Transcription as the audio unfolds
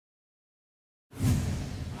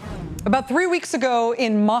About 3 weeks ago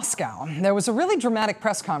in Moscow, there was a really dramatic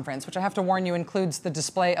press conference, which I have to warn you includes the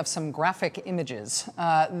display of some graphic images.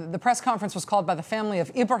 The press conference was called by the family of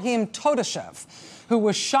Ibrahim Todashev, who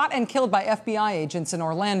was shot and killed by FBI agents in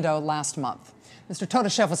Orlando last month. Mr.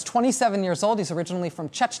 Todashev was 27 years old. He's originally from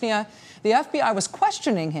Chechnya. The FBI was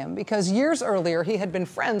questioning him because years earlier he had been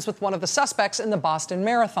friends with one of the suspects in the Boston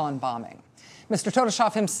Marathon bombing. Mr.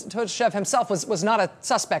 Todashev himself was not a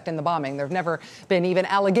suspect in the bombing. There have never been even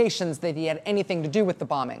allegations that he had anything to do with the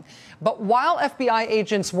bombing. But while FBI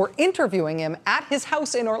agents were interviewing him at his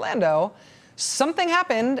house in Orlando, something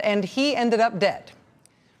happened and he ended up dead.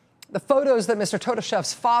 The photos that Mr.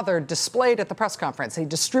 Todashev's father displayed at the press conference, he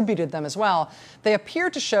distributed them as well, they appear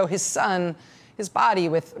to show his son, his body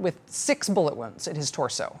with 6 bullet wounds in his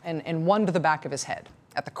torso and 1 to the back of his head,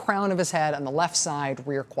 at the crown of his head on the left side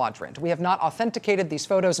rear quadrant. We have not authenticated these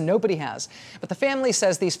photos. Nobody has. But the family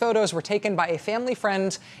says these photos were taken by a family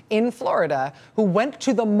friend in Florida who went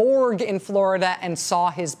to the morgue in Florida and saw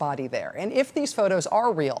his body there. And if these photos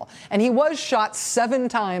are real, and he was shot 7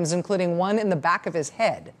 times, including 1 in the back of his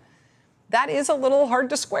head, that is a little hard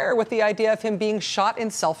to square with the idea of him being shot in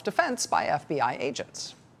self-defense by FBI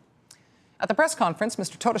agents. At the press conference,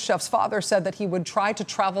 Mr. Todashev's father said that he would try to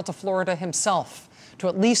travel to Florida himself to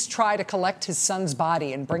at least try to collect his son's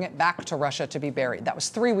body and bring it back to Russia to be buried. That was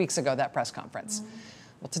 3 weeks ago, that press conference.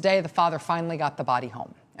 Well, today, the father finally got the body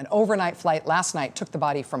home. An overnight flight last night took the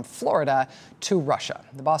body from Florida to Russia.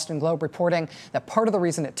 The Boston Globe reporting that part of the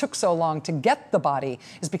reason it took so long to get the body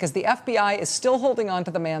is because the FBI is still holding on to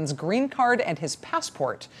the man's green card and his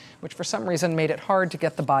passport, which for some reason made it hard to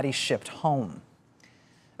get the body shipped home.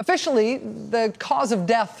 Officially, the cause of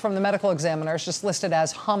death from the medical examiner is just listed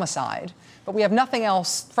as homicide, but we have nothing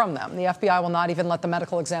else from them. The FBI will not even let the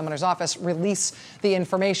medical examiner's office release the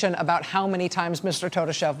information about how many times Mr.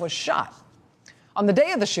 Todashev was shot. On the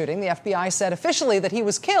day of the shooting, the FBI said officially that he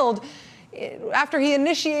was killed after he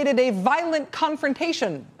initiated a violent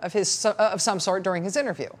confrontation of some sort during his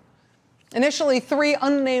interview. Initially, 3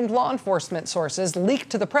 unnamed law enforcement sources leaked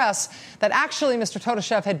to the press that actually Mr.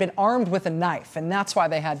 Todashev had been armed with a knife, and that's why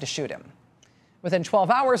they had to shoot him. Within 12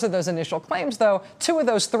 hours of those initial claims, though, 2 of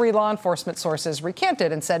those 3 law enforcement sources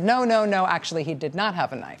recanted and said, no, actually he did not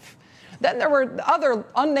have a knife. Then there were other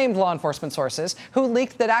unnamed law enforcement sources who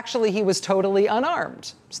leaked that actually he was totally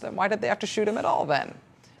unarmed. So then why did they have to shoot him at all then?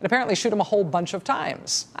 And apparently shoot him a whole bunch of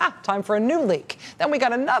times. Time for a new leak. Then we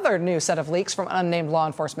got another new set of leaks from unnamed law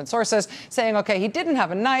enforcement sources saying, okay, he didn't have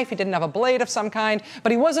a knife, he didn't have a blade of some kind,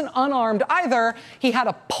 but he wasn't unarmed either. He had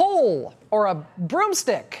a pole or a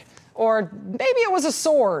broomstick, or maybe it was a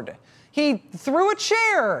sword. He threw a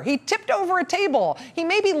chair. He tipped over a table. He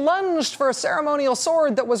maybe lunged for a ceremonial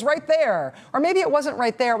sword that was right there. Or maybe it wasn't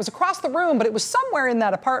right there. It was across the room, but it was somewhere in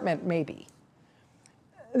that apartment, maybe.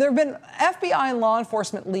 There have been FBI and law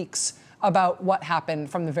enforcement leaks about what happened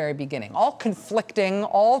from the very beginning, all conflicting,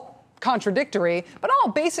 all contradictory, but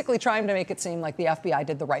all basically trying to make it seem like the FBI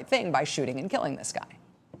did the right thing by shooting and killing this guy.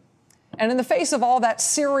 And in the face of all that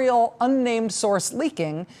serial, unnamed source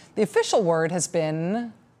leaking, the official word has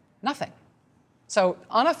been nothing. So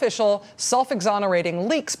unofficial, self-exonerating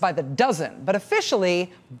leaks by the dozen, but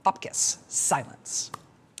officially, bupkis, silence.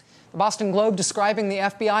 The Boston Globe describing the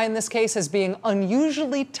FBI in this case as being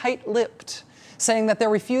unusually tight-lipped, saying that their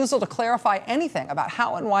refusal to clarify anything about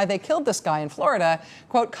how and why they killed this guy in Florida,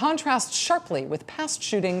 quote, contrasts sharply with past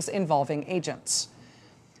shootings involving agents.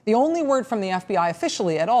 The only word from the FBI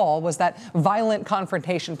officially at all was that violent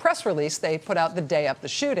confrontation press release they put out the day of the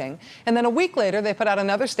shooting. And then a week later, they put out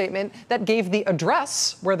another statement that gave the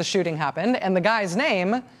address where the shooting happened and the guy's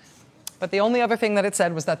name. But the only other thing that it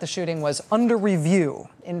said was that the shooting was under review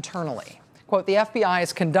internally. Quote, the FBI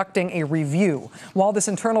is conducting a review. While this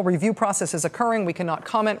internal review process is occurring, we cannot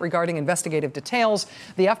comment regarding investigative details.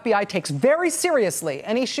 The FBI takes very seriously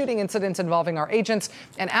any shooting incidents involving our agents,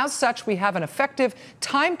 and as such, we have an effective,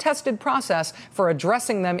 time-tested process for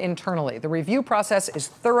addressing them internally. The review process is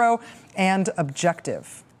thorough and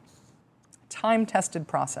objective. Time-tested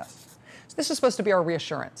process. So this is supposed to be our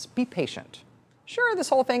reassurance. Be patient. Sure, this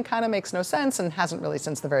whole thing kind of makes no sense and hasn't really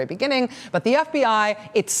since the very beginning, but the FBI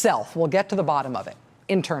itself will get to the bottom of it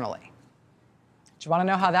internally. Do you want to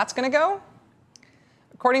know how that's going to go?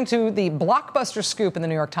 According to the blockbuster scoop in the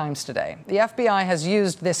New York Times today, the FBI has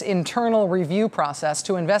used this internal review process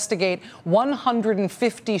to investigate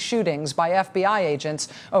 150 shootings by FBI agents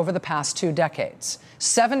over the past 2 decades.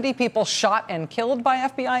 70 people shot and killed by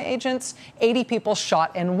FBI agents, 80 people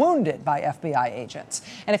shot and wounded by FBI agents.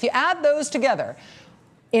 And if you add those together,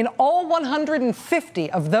 in all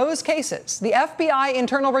 150 of those cases, the FBI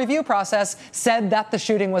internal review process said that the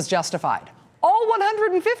shooting was justified. All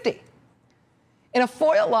 150. In a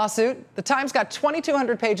FOIA lawsuit, the Times got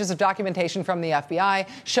 2,200 pages of documentation from the FBI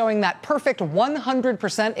showing that perfect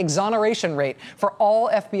 100% exoneration rate for all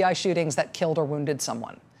FBI shootings that killed or wounded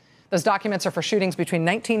someone. Those documents are for shootings between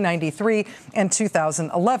 1993 and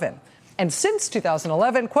 2011. And since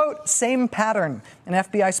 2011, quote, same pattern. An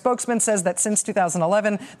FBI spokesman says that since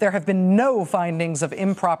 2011, there have been no findings of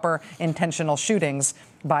improper intentional shootings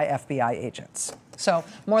by FBI agents. So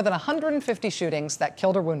more than 150 shootings that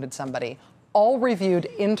killed or wounded somebody, all reviewed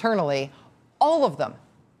internally, all of them,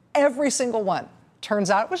 every single one,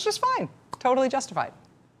 turns out it was just fine, totally justified.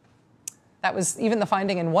 That was even the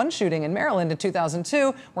finding in one shooting in Maryland in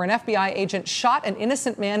 2002, where an FBI agent shot an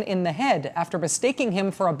innocent man in the head after mistaking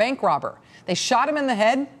him for a bank robber. They shot him in the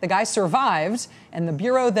head, the guy survived, and the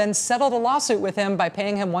Bureau then settled a lawsuit with him by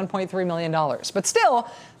paying him $1.3 million. But still,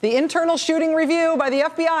 the internal shooting review by the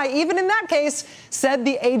FBI, even in that case, said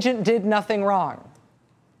the agent did nothing wrong.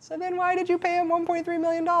 So then why did you pay him $1.3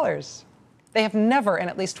 million? They have never, in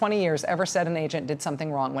at least 20 years, ever said an agent did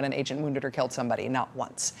something wrong when an agent wounded or killed somebody, not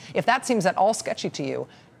once. If that seems at all sketchy to you,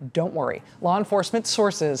 don't worry. Law enforcement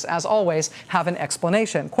sources, as always, have an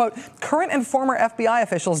explanation. Quote, current and former FBI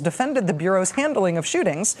officials defended the Bureau's handling of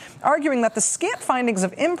shootings, arguing that the scant findings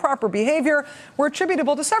of improper behavior were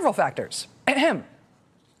attributable to several factors.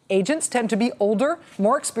 Agents tend to be older,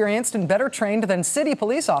 more experienced, and better trained than city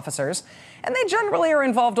police officers, and they generally are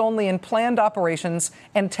involved only in planned operations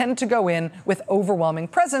and tend to go in with overwhelming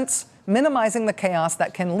presence, minimizing the chaos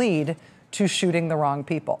that can lead to shooting the wrong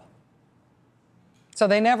people. So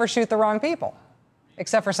they never shoot the wrong people,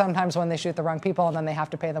 except for sometimes when they shoot the wrong people and then they have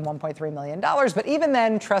to pay them $1.3 million. But even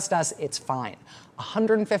then, trust us, it's fine.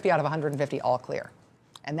 150 out of 150, all clear.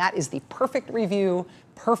 And that is the perfect review,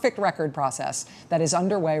 perfect record process that is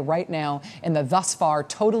underway right now in the thus far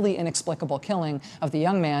totally inexplicable killing of the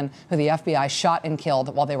young man who the FBI shot and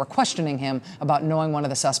killed while they were questioning him about knowing one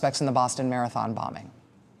of the suspects in the Boston Marathon bombing.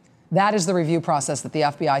 That is the review process that the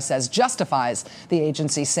FBI says justifies the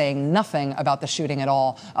agency saying nothing about the shooting at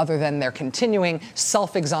all, other than their continuing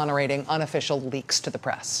self-exonerating unofficial leaks to the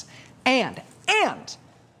press. And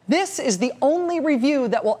this is the only review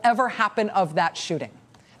that will ever happen of that shooting.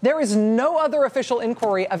 There is no other official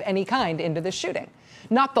inquiry of any kind into this shooting.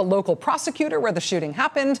 Not the local prosecutor where the shooting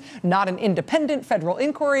happened, not an independent federal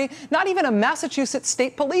inquiry, not even a Massachusetts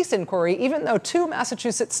State Police inquiry, even though 2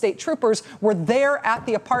 Massachusetts state troopers were there at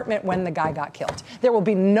the apartment when the guy got killed. There will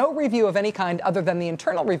be no review of any kind other than the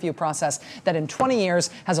internal review process that in 20 years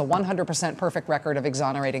has a 100% perfect record of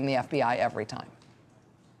exonerating the FBI every time.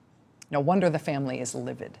 No wonder the family is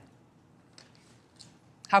livid.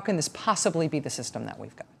 How can this possibly be the system that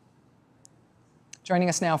we've got? Joining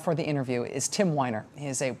us now for the interview is Tim Weiner. He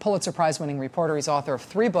is a Pulitzer Prize-winning reporter. He's author of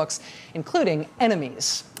 3 books, including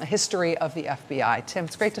Enemies, A History of the FBI. Tim,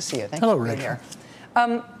 it's great to see you. Thank you for being here.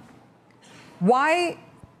 Why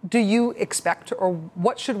do you expect, or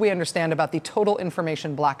what should we understand about the total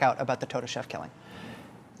information blackout about the Todashev killing?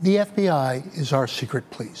 The FBI is our secret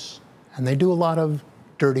police, and they do a lot of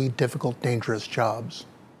dirty, difficult, dangerous jobs,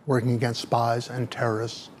 working against spies and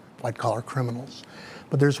terrorists, white-collar criminals.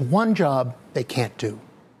 But there's one job they can't do,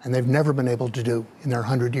 and they've never been able to do in their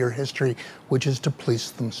 100-year history, which is to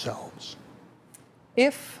police themselves.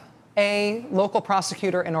 If a local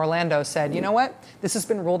prosecutor in Orlando said, you know what, this has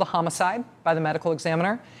been ruled a homicide by the medical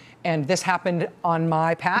examiner, and this happened on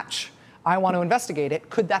my patch, I want to investigate it,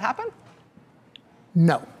 could that happen?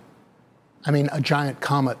 No. I mean, a giant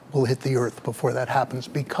comet will hit the Earth before that happens,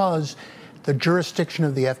 because the jurisdiction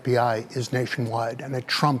of the FBI is nationwide, and it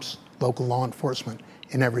trumps local law enforcement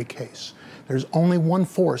in every case. There's only one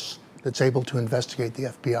force that's able to investigate the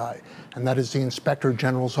FBI, and that is the Inspector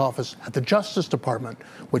General's office at the Justice Department,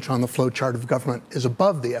 which on the flowchart of government is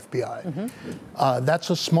above the FBI. That's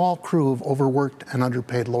a small crew of overworked and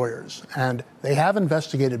underpaid lawyers, and they have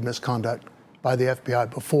investigated misconduct by the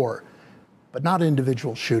FBI before, but not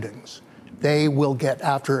individual shootings. They will get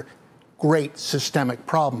after great systemic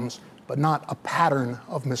problems, but not a pattern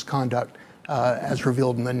of misconduct as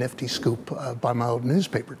revealed in the nifty scoop by my old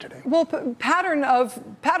newspaper today. Well, pattern of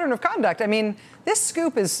conduct. I mean, this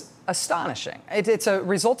scoop is astonishing. It's a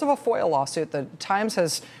result of a FOIA lawsuit. The Times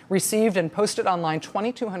has received and posted online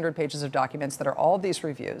 2,200 pages of documents that are all of these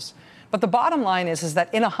reviews. But the bottom line is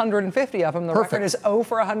that in 150 of them, the record is 0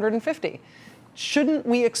 for 150. Shouldn't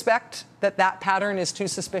we expect that that pattern is too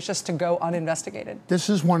suspicious to go uninvestigated? This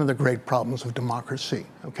is one of the great problems of democracy.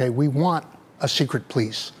 Okay, we want a secret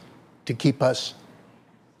police to keep us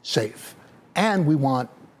safe, and we want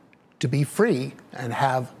to be free and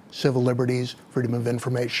have civil liberties, freedom of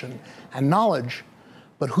information, and knowledge.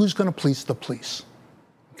 But who's going to police the police?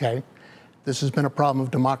 Okay, This has been a problem of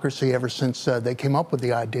democracy ever since they came up with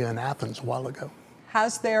the idea in Athens a while ago.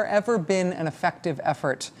 Has there ever been an effective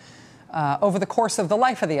effort over the course of the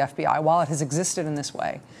life of the FBI, while it has existed in this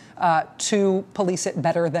way, to police it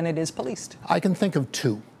better than it is policed? I can think of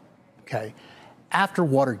two. Okay. After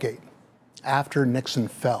Watergate, after Nixon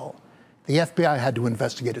fell, the FBI had to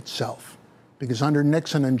investigate itself, because under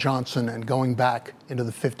Nixon and Johnson and going back into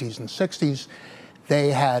the 50s and 60s,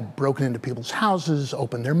 they had broken into people's houses,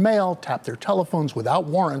 opened their mail, tapped their telephones without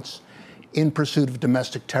warrants in pursuit of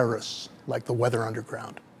domestic terrorists like the Weather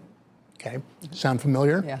Underground. Okay, sound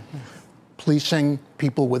familiar? Yeah. Policing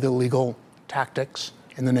people with illegal tactics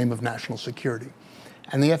in the name of national security.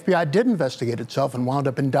 And the FBI did investigate itself and wound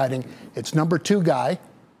up indicting its number 2 guy,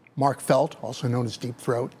 Mark Felt, also known as Deep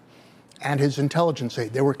Throat, and his intelligence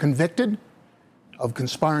aide. They were convicted of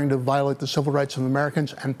conspiring to violate the civil rights of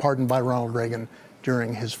Americans and pardoned by Ronald Reagan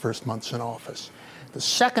during his first months in office. The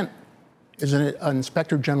second is an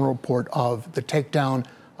Inspector General report of the takedown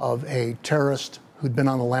of a terrorist who'd been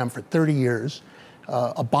on the lam for 30 years,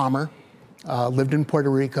 a bomber, lived in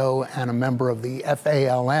Puerto Rico, and a member of the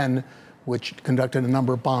FALN, which conducted a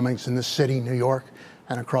number of bombings in this city, New York,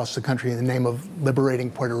 and across the country in the name of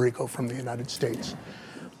liberating Puerto Rico from the United States.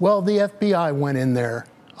 Well, the FBI went in there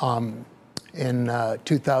in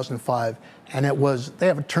 2005, and it was, they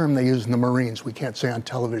have a term they use in the Marines, we can't say on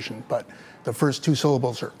television, but the first 2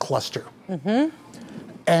 syllables are cluster. Mm-hmm.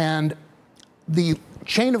 And the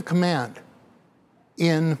chain of command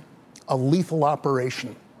in a lethal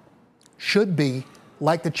operation should be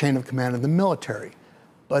like the chain of command in the military,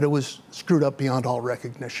 but it was screwed up beyond all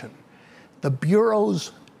recognition. The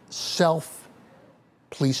Bureau's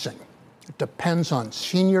self-policing depends on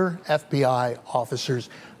senior FBI officers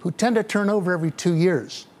who tend to turn over every 2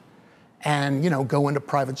 years and, go into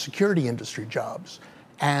private security industry jobs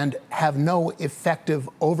and have no effective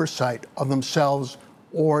oversight of themselves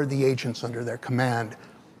or the agents under their command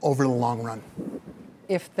over the long run.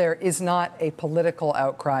 If there is not a political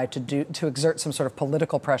outcry to exert some sort of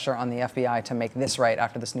political pressure on the FBI to make this right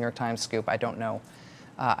after this New York Times scoop, I don't know.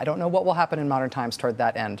 I don't know what will happen in modern times toward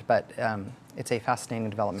that end, but it's a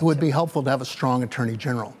fascinating development. It would be helpful to have a strong attorney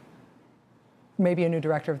general. Maybe a new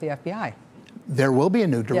director of the FBI. There will be a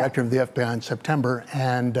new director of the FBI in September,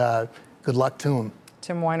 and good luck to him.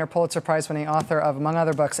 Tim Weiner, Pulitzer Prize-winning author of, among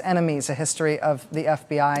other books, Enemies, A History of the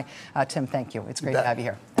FBI. Tim, thank you. It's great to have you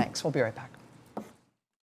here. Thanks. We'll be right back.